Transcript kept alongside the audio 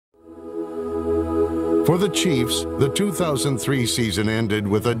For the Chiefs, the 2003 season ended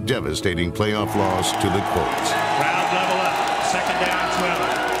with a devastating playoff loss to the Colts. Crowd level up. Second down, 12.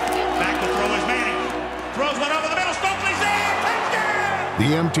 Back to throw is Manning. Throws one over the middle. Stokely's there. Touchdown!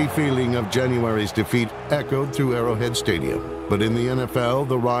 The empty feeling of January's defeat echoed through Arrowhead Stadium. But in the NFL,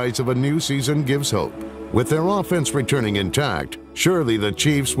 the rise of a new season gives hope. With their offense returning intact, surely the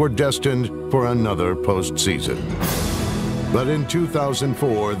Chiefs were destined for another postseason. But in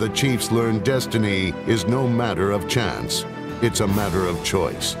 2004, the Chiefs learned destiny is no matter of chance. It's a matter of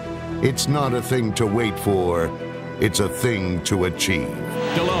choice. It's not a thing to wait for. It's a thing to achieve.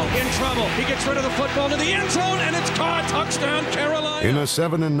 Delhomme in trouble. He gets rid of the football to the end zone, and it's caught. Touchdown, Carolina. In a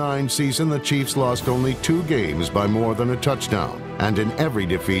 7-9 season, the Chiefs lost only 2 games by more than a touchdown. And in every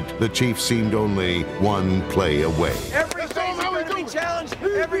defeat, the Chiefs seemed only one play away. Every phase is going to be challenged.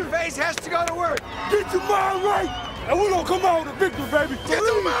 Every phase has to go to work. Get your mind right. And we're going to come out with a victory, baby. Get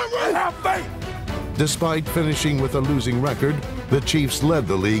your mind right. Have faith. Despite finishing with a losing record, the Chiefs led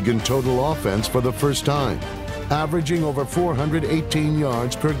the league in total offense for the first time, averaging over 418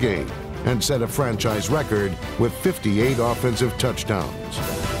 yards per game, and set a franchise record with 58 offensive touchdowns.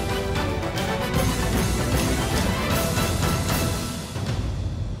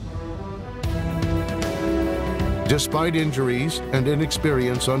 Despite injuries and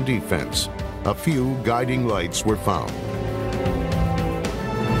inexperience on defense, a few guiding lights were found.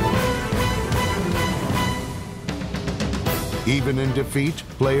 Even in defeat,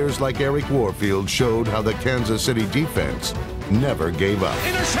 players like Eric Warfield showed how the Kansas City defense never gave up.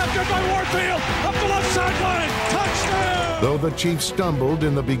 Intercepted by Warfield, up the left sideline, touchdown! Though the Chiefs stumbled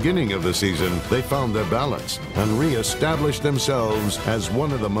in the beginning of the season, they found their balance and re-established themselves as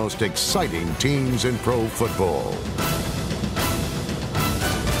one of the most exciting teams in pro football.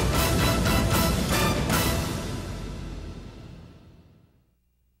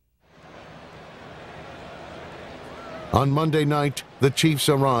 On Monday night, the Chiefs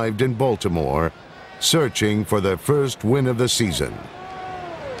arrived in Baltimore, searching for their first win of the season.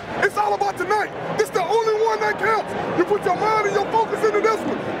 It's all about tonight. This is the only one that counts. You put your mind and your focus into this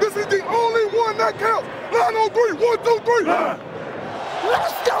one. This is the only one that counts. 9 on 3, 1, 2, 3.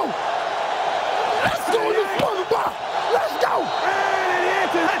 Let's go. Let's go, you motherfucker. Let's go.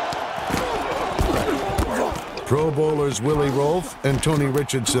 Pro Bowlers Willie Rolfe and Tony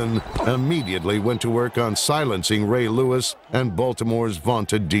Richardson immediately went to work on silencing Ray Lewis and Baltimore's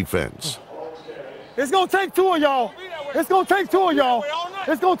vaunted defense. It's going to take 2 of y'all. It's going to take 2 of y'all.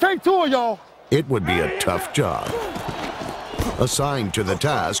 It's going to take 2 of y'all. It would be a tough job. Assigned to the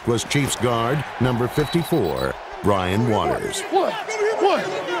task was Chiefs guard number 54, Brian Waters. What?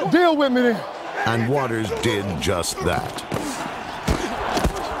 Deal with me then. And Waters did just that.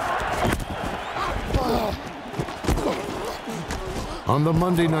 On the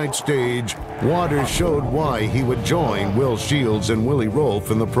Monday night stage, Waters showed why he would join Will Shields and Willie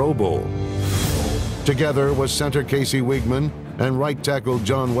Rolfe in the Pro Bowl. Together with center Casey Wiegman and right tackle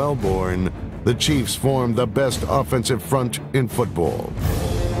John Welborn, the Chiefs formed the best offensive front in football.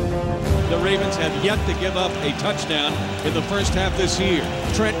 The Ravens have yet to give up a touchdown in the first half this year.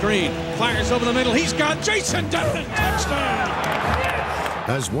 Trent Green fires over the middle. He's got Jason Dunn. Touchdown!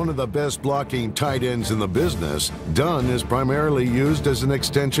 As one of the best blocking tight ends in the business, Dunn is primarily used as an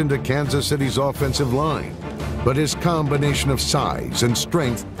extension to Kansas City's offensive line. But his combination of size and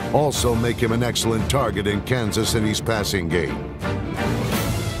strength also make him an excellent target in Kansas City's passing game.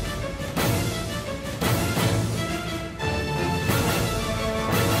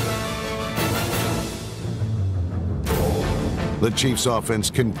 The Chiefs' offense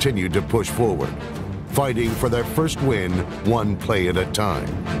continued to push forward, fighting for their first win one play at a time.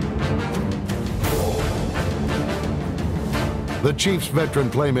 The Chiefs' veteran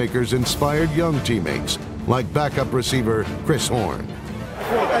playmakers inspired young teammates like backup receiver Chris Horn.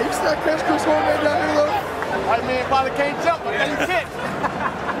 Hey, you still catch Chris Horn down here, though? White man probably can't jump, but then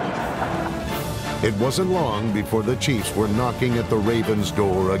he It wasn't long before the Chiefs were knocking at the Ravens'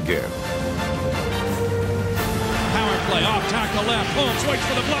 door again. Power play, off tackle left. Holmes waits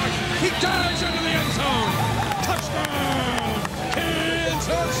for the block. He dives into the end zone. Touchdown,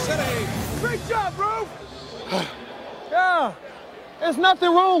 Kansas City. Great job, bro. Yeah. There's nothing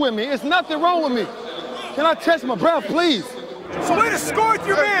wrong with me. It's nothing wrong with me. Can I catch my breath, please? So way to score with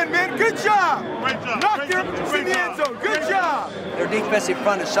your man. Good job. Great job. Knocked him in the end zone. Good job. Their defensive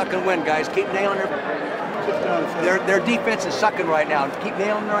front is sucking wind, guys. Keep nailing their defense is sucking right now. Keep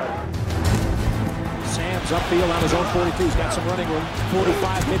nailing their... Sam's upfield on his own 42. He's got some running room.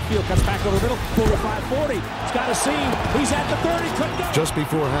 45 midfield, cuts back over the middle. 45-40. He's got a seam. He's at the 30. Couldn't go. Just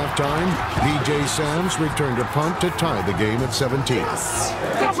before halftime, DJ Samms returned a punt to tie the game at 17.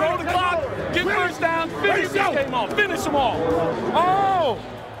 Control the clock. Get first down. game off. Finish them off. Oh,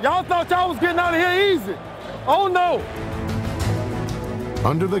 y'all thought y'all was getting out of here easy. Oh, no.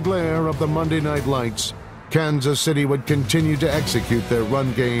 Under the glare of the Monday night lights, Kansas City would continue to execute their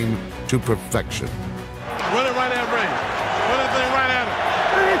run game to perfection. Run it right at Ray. Run that thing right at him.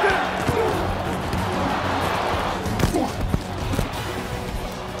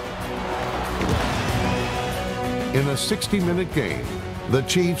 In a 60-minute game, the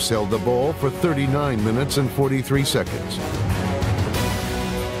Chiefs held the ball for 39 minutes and 43 seconds.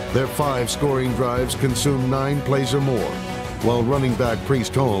 Their 5 scoring drives consumed 9 plays or more, while running back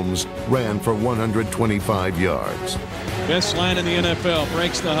Priest Holmes ran for 125 yards. Best line in the NFL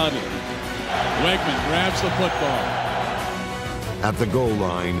breaks the huddle. Wegman grabs the football. At the goal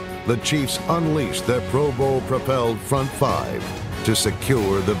line, the Chiefs unleashed their Pro Bowl-propelled front 5 to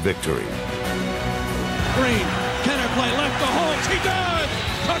secure the victory. Green, Kenner play left to Holmes. He does!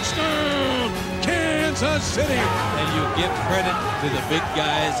 Touchdown! Kansas City! And you give credit to the big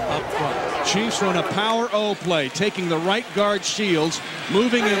guys up front. Chiefs run a power O play, taking the right guard Shields,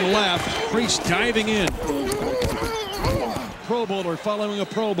 moving in left, Priest diving in. Pro Bowler following a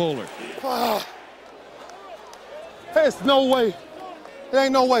Pro Bowler. There's no way. There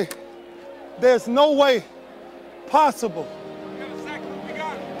ain't no way. There's no way possible.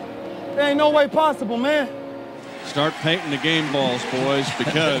 There ain't no way possible, man. Start painting the game balls, boys,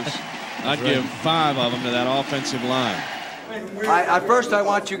 because I'd give 5 of them to that offensive line. First, I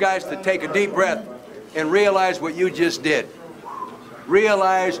want you guys to take a deep breath and realize what you just did.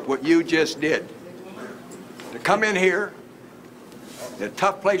 Realize what you just did. To come in here, in a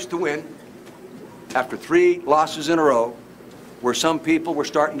tough place to win, after 3 losses in a row, where some people were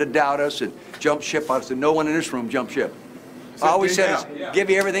starting to doubt us and jump ship on us, and no one in this room jumped ship. I always said,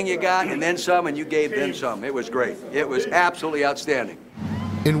 give you everything you got and then some, and you gave them some. It was great. It was absolutely outstanding.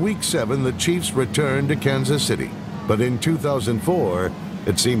 In Week 7, the Chiefs returned to Kansas City. But in 2004,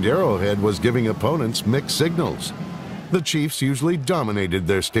 it seemed Arrowhead was giving opponents mixed signals. The Chiefs usually dominated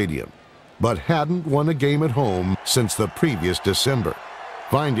their stadium, but hadn't won a game at home since the previous December.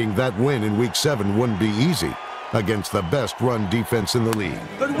 Finding that win in Week 7 wouldn't be easy against the best run defense in the league.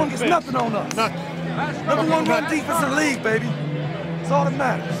 31 gets nothing on us. Nothing. Number 1 run defense in the league, baby. That's all that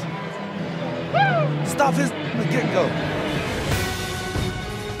matters. Stop his from the get-go.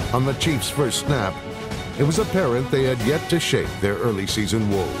 On the Chiefs' first snap, it was apparent they had yet to shake their early season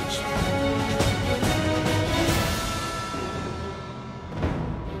woes.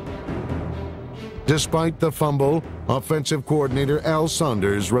 Despite the fumble, offensive coordinator Al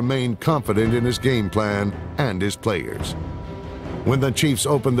Saunders remained confident in his game plan and his players. When the Chiefs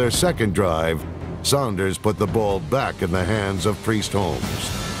opened their second drive, Saunders put the ball back in the hands of Priest Holmes.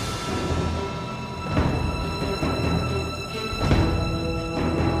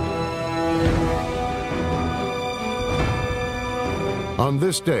 On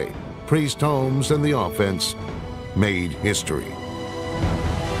this day, Priest Holmes and the offense made history.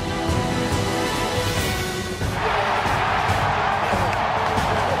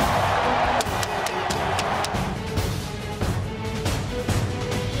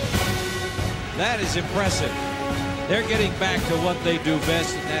 That is impressive. They're getting back to what they do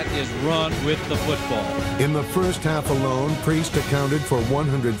best, and that is run with the football. In the first half alone, Priest accounted for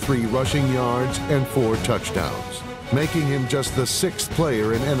 103 rushing yards and 4 touchdowns, making him just the 6th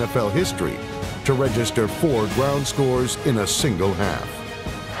player in NFL history to register 4 ground scores in a single half.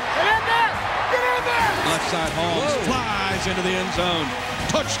 Get in there! Get in there! Left side, Holmes flies into the end zone.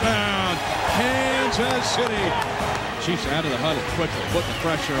 Touchdown, Kansas City. Chiefs are out of the huddle quickly, putting the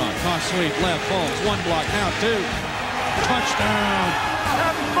pressure on. Toss sweep, left, Holmes, 1 block, now 2. Touchdown.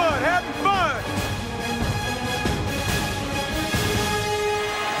 Having fun, having fun!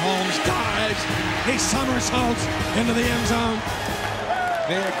 Holmes dives. He somersaults into the end zone.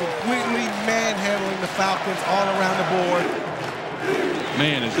 They are completely manhandling the Falcons all around the board.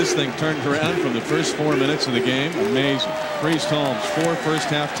 Man, as this thing turned around from the first 4 minutes of the game, amazing. Priest Holmes, 4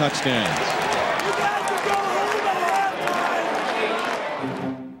 first-half touchdowns.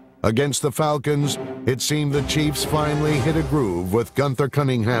 Against the Falcons, it seemed the Chiefs finally hit a groove with Gunther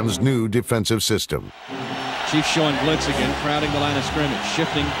Cunningham's new defensive system. Chiefs showing blitz again, crowding the line of scrimmage,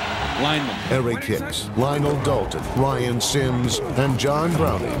 shifting linemen. Eric Hicks, Lionel Dalton, Ryan Sims, and John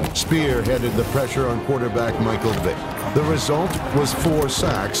Browning spearheaded the pressure on quarterback Michael Vick. The result was 4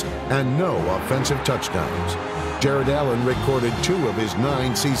 sacks and no offensive touchdowns. Jared Allen recorded 2 of his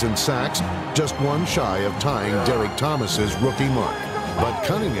 9 season sacks, just 1 shy of tying Derek Thomas's rookie mark. But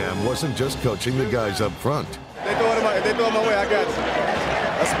Cunningham wasn't just coaching the guys up front. They throw it my way, I got you.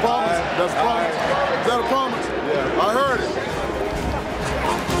 That's a promise. That's a promise. Is that a promise? Yeah. I heard it.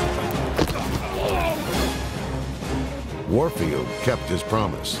 Warfield kept his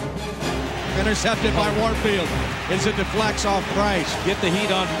promise. Intercepted by Warfield. As it deflects off Price. Get the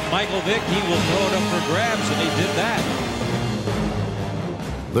heat on Michael Vick. He will throw it up for grabs, and he did that.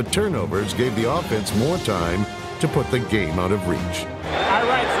 The turnovers gave the offense more time to put the game out of reach. High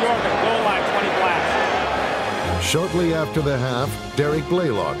right's York, goal line, 20 flat. Shortly after the half, Derek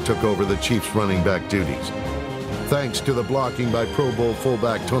Blaylock took over the Chiefs' running back duties. Thanks to the blocking by Pro Bowl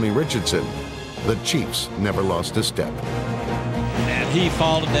fullback Tony Richardson, the Chiefs never lost a step. And he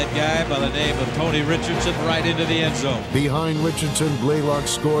followed that guy by the name of Tony Richardson right into the end zone. Behind Richardson, Blaylock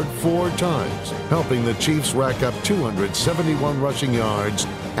scored 4 times, helping the Chiefs rack up 271 rushing yards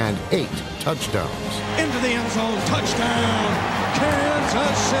and 8 touchdowns. Into the end zone, touchdown,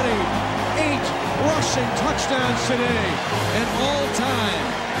 Kansas City. 8 rushing touchdowns today. An all-time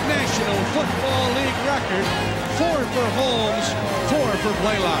National Football League record. 4 for Holmes, 4 for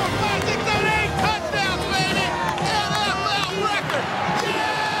Blaylock. Touchdowns, baby! NFL record!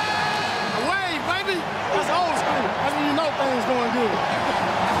 Yeah! Away, baby! That's old school. That's when you know things going good.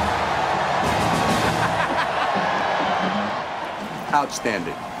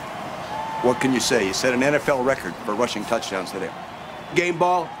 Outstanding. What can you say? You set an NFL record for rushing touchdowns today. Game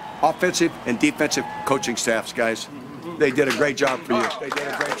ball, offensive and defensive coaching staffs, guys. They did a great job for you. They did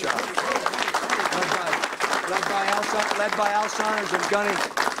a great job. Led by Al Saunders and Gunny.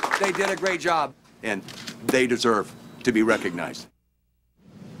 They did a great job, and they deserve to be recognized.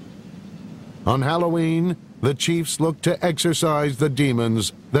 On Halloween, the Chiefs looked to exorcise the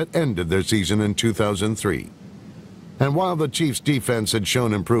demons that ended their season in 2003. And while the Chiefs' defense had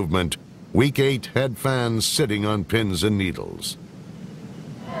shown improvement, Week 8 had fans sitting on pins and needles.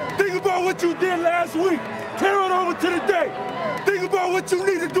 Think about what you did last week. Carry it over to today. Think about what you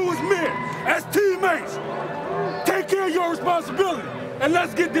need to do as men, as teammates. Take care of your responsibility, and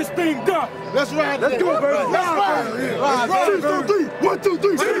let's get this thing done. Let's ride. Let's do it, baby. Let's ride. 1, 2,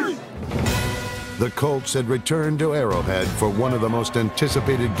 3. The Colts had returned to Arrowhead for one of the most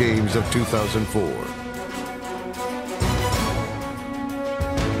anticipated games of 2004.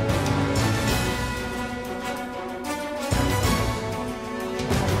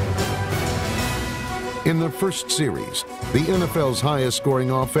 In the first series, the NFL's highest-scoring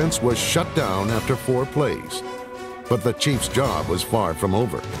offense was shut down after 4 plays. But the Chiefs' job was far from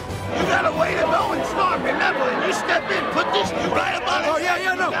over. You gotta wait it low and smart, remember, and you step in, put this right about it. Oh,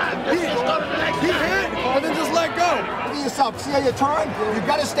 yeah, no. He hit, and then just let go. Look at yourself. See how you turn? You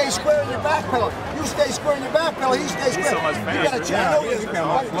gotta stay square in your back pedal. You stay square in your back pedal, he stays square. You gotta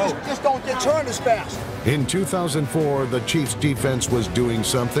change. Just don't get turned as fast. In 2004, the Chiefs' defense was doing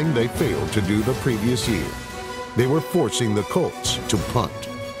something they failed to do the previous year. They were forcing the Colts to punt.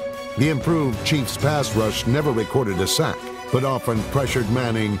 The improved Chiefs' pass rush never recorded a sack, but often pressured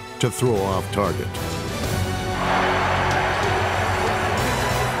Manning to throw off target.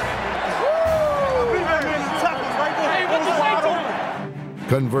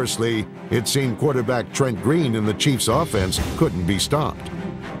 Conversely, it seemed quarterback Trent Green in the Chiefs' offense couldn't be stopped.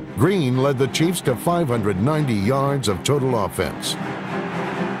 Green led the Chiefs to 590 yards of total offense.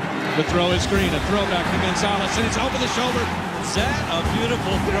 The throw is Green, a throwback to Gonzalez, and it's over the shoulder. Is that a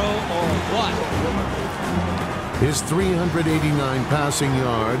beautiful throw or what? His 389 passing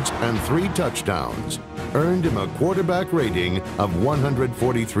yards and 3 touchdowns earned him a quarterback rating of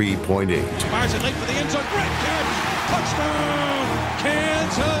 143.8. Fires it late for the end zone. Great catch! Touchdown!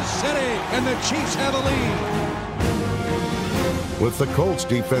 Kansas City! And the Chiefs have a lead. With the Colts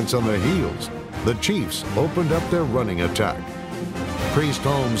defense on their heels, the Chiefs opened up their running attack. Priest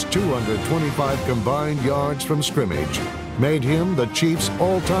Holmes' 225 combined yards from scrimmage made him the Chiefs'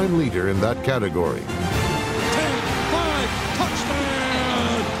 all-time leader in that category. 10-5,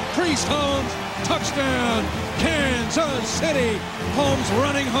 touchdown! Priest Holmes, touchdown! Kansas City! Holmes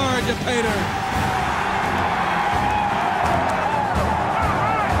running hard to Pater.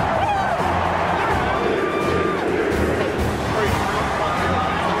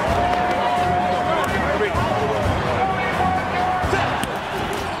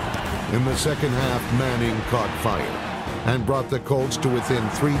 In the second half, Manning caught fire and brought the Colts to within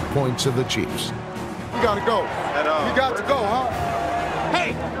 3 points of the Chiefs. We gotta go. We got to go, huh?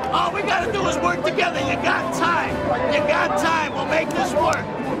 Hey, all we gotta do is work together. You got time. You got time. We'll make this work.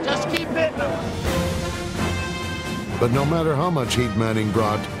 Just keep hitting them. But no matter how much heat Manning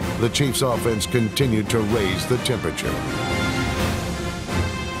brought, the Chiefs' offense continued to raise the temperature.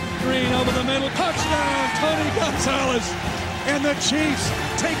 Green over the middle, touchdown! Tony Gonzalez. And the Chiefs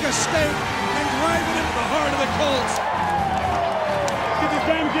take a stake and drive it into the heart of the Colts. Get this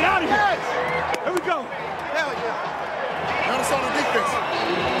game and get out of here. Yes. Here we go. Hell yeah. Now it's on the defense.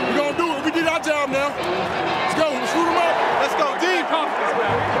 We're gonna do it. We did our job now. Let's go. Let's shoot them up.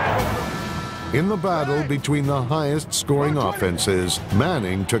 In the battle between the highest scoring offenses,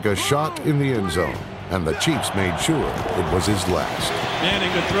 Manning took a shot in the end zone, and the Chiefs made sure it was his last. Manning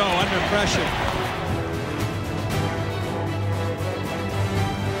to throw under pressure.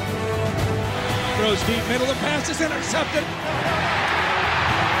 Throws deep middle, the pass is intercepted.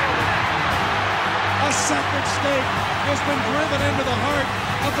 A second stake has been driven into the heart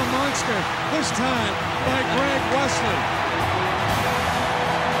of the monster, this time by Greg Wesley.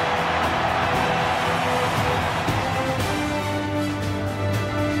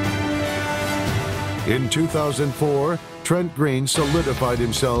 In 2004, Trent Green solidified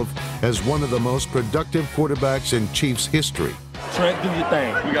himself as one of the most productive quarterbacks in Chiefs history. Trent, do your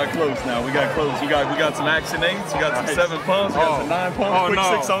thing. We got close now. We got close. We got some action 8s. We got some 7 pumps. We got some 9 pumps.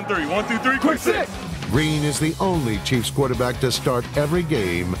 Quick 6 on 3. 1, 2, 3. Quick 6. Green is the only Chiefs quarterback to start every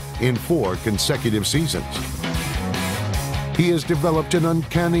game in 4 consecutive seasons. He has developed an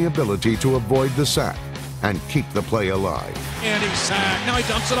uncanny ability to avoid the sack and keep the play alive. And he's sacked. Now he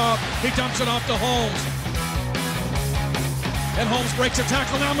dumps it off. He dumps it off to Holmes. And Holmes breaks a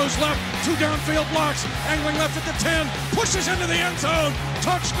tackle, now moves left. 2 downfield blocks. Angling left at the 10. Pushes into the end zone.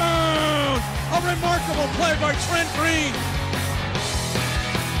 Touchdown! A remarkable play by Trent Green.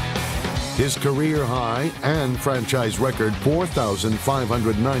 His career high and franchise record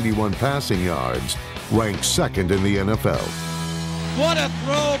 4,591 passing yards ranks second in the NFL. What a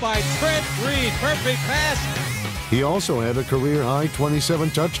throw by Trent Green. Perfect pass. He also had a career-high 27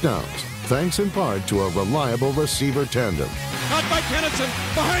 touchdowns, thanks in part to a reliable receiver tandem. Caught by Kennison,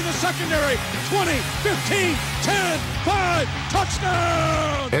 behind the secondary, 20, 15, 10, 5,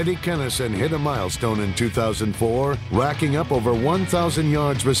 touchdown! Eddie Kennison hit a milestone in 2004, racking up over 1,000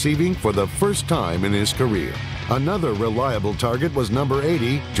 yards receiving for the first time in his career. Another reliable target was number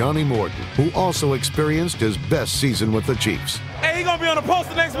 80, Johnny Morton, who also experienced his best season with the Chiefs. Hey, he's going to be on the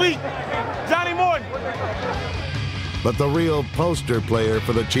poster next week. Johnny Morton. But the real poster player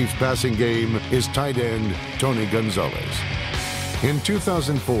for the Chiefs passing game is tight end Tony Gonzalez. In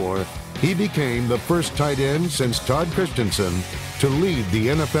 2004, he became the first tight end since Todd Christensen to lead the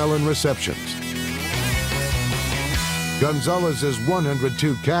NFL in receptions. Gonzalez's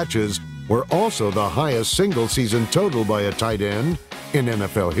 102 catches were also the highest single-season total by a tight end in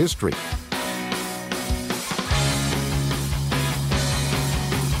NFL history.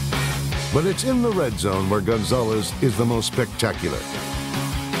 But it's in the red zone where Gonzalez is the most spectacular.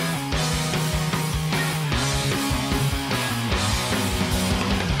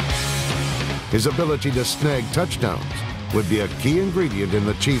 His ability to snag touchdowns would be a key ingredient in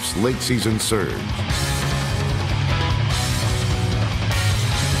the Chiefs' late-season surge.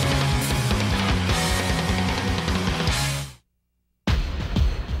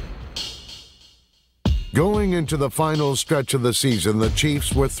 Going into the final stretch of the season, the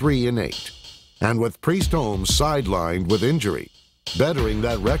Chiefs were 3-8. And with Priest Holmes sidelined with injury, bettering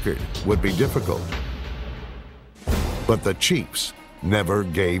that record would be difficult. But the Chiefs never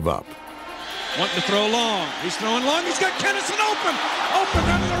gave up. Wanting to throw long. He's throwing long. He's got Kennison open. Open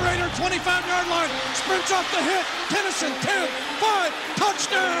down to the Raider 25-yard line. Sprints off the hit. Kennison 10, 5,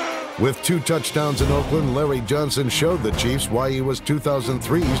 touchdown. With 2 touchdowns in Oakland, Larry Johnson showed the Chiefs why he was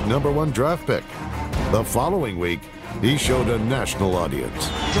 2003's #1 draft pick. The following week, he showed a national audience.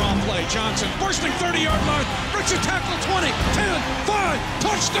 Draw play. Johnson bursting 30-yard line. Breaks a tackle 20, 10, 5,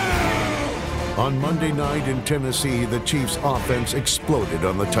 touchdown. On Monday night in Tennessee, the Chiefs' offense exploded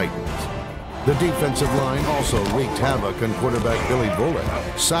on the Titans. The defensive line also wreaked havoc on quarterback Billy Bullock,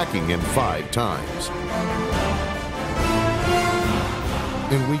 sacking him 5 times.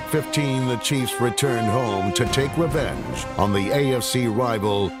 In Week 15, the Chiefs returned home to take revenge on the AFC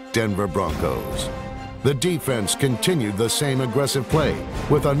rival Denver Broncos. The defense continued the same aggressive play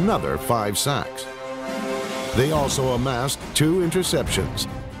with another 5 sacks. They also amassed 2 interceptions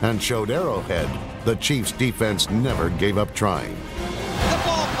and showed Arrowhead the Chiefs' defense never gave up trying. The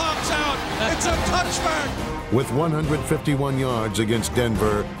ball pops out. It's a touchback. With 151 yards against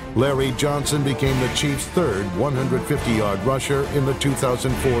Denver, Larry Johnson became the Chiefs' third 150-yard rusher in the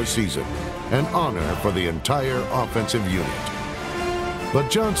 2004 season, an honor for the entire offensive unit. But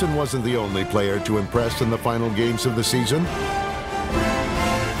Johnson wasn't the only player to impress in the final games of the season.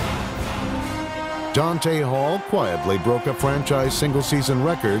 Dante Hall quietly broke a franchise single-season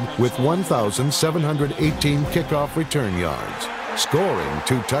record with 1,718 kickoff return yards, scoring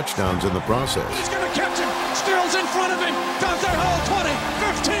 2 touchdowns in the process. He's going to catch him. Stills in front of him. Dante Hall 20,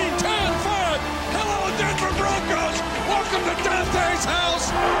 15, 10, 5. Hello, Denver Broncos. Welcome to Dante's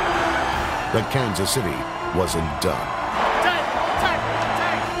house. But Kansas City wasn't done.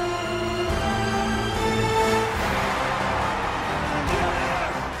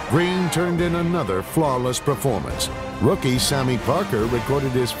 Green turned in another flawless performance. Rookie Sammy Parker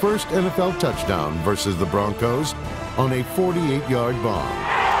recorded his first NFL touchdown versus the Broncos on a 48-yard bomb.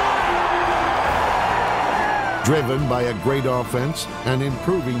 Driven by a great offense and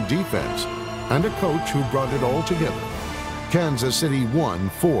improving defense, and a coach who brought it all together, Kansas City won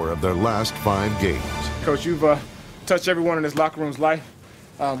 4 of their last 5 games. Coach, you've touched everyone in this locker room's life,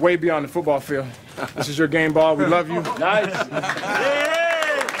 way beyond the football field. This is your game ball. We love you. Nice.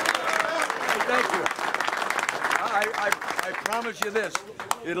 Thank you. I promise you this.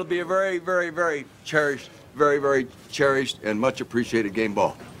 It'll be a very, very, very cherished, and much appreciated game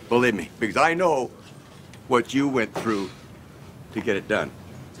ball. Believe me, because I know what you went through to get it done.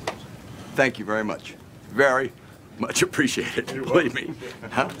 Thank you very much. Very much appreciated. Believe me.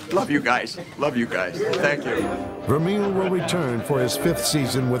 Huh? Love you guys. Love you guys. Thank you. Vermeil will return for his 5th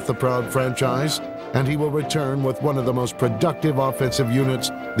season with the proud franchise, and he will return with one of the most productive offensive units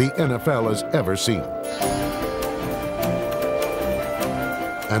the NFL has ever seen.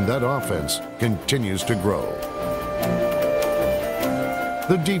 And that offense continues to grow.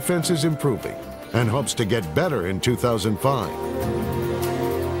 The defense is improving and hopes to get better in 2005.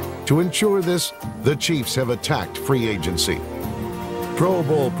 To ensure this, the Chiefs have attacked free agency. Pro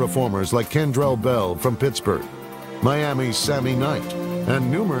Bowl performers like Kendrell Bell from Pittsburgh, Miami's Sammy Knight, and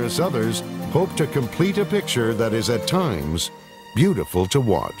numerous others hope to complete a picture that is at times beautiful to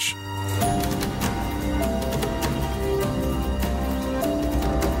watch.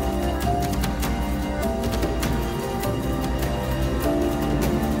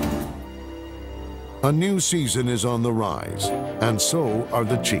 A new season is on the rise, and so are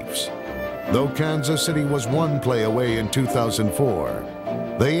the Chiefs. Though Kansas City was 1 play away in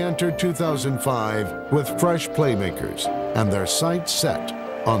 2004, they entered 2005 with fresh playmakers and their sights set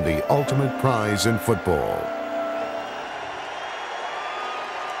on the ultimate prize in football.